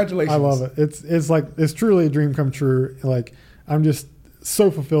 Man, congratulations. I love it. It's truly a dream come true. Like, I'm just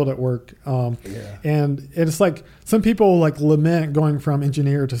so fulfilled at work. And it's like some people like lament going from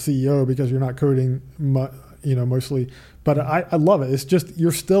engineer to CEO because you're not coding, mostly. But I love it. It's just,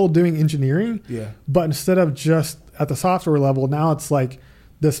 you're still doing engineering. Yeah. But instead of just at the software level, now it's like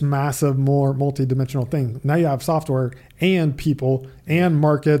this massive, more multi-dimensional thing. Now you have software and people and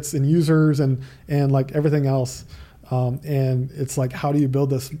markets and users and like everything else. And it's like, how do you build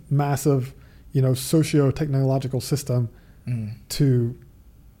this massive, socio-technological system to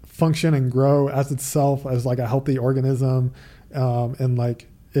function and grow as itself as like a healthy organism? And like,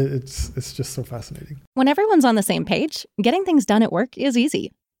 it's just so fascinating. When everyone's on the same page, getting things done at work is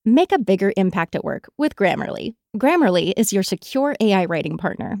easy. Make a bigger impact at work with Grammarly. Grammarly is your secure AI writing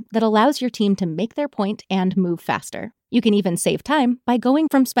partner that allows your team to make their point and move faster. You can even save time by going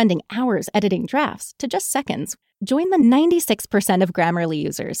from spending hours editing drafts to just seconds. Join the 96% of Grammarly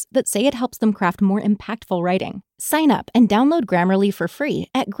users that say it helps them craft more impactful writing. Sign up and download Grammarly for free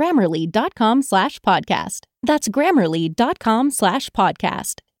at Grammarly.com/podcast. That's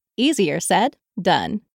Grammarly.com/podcast. Easier said, done.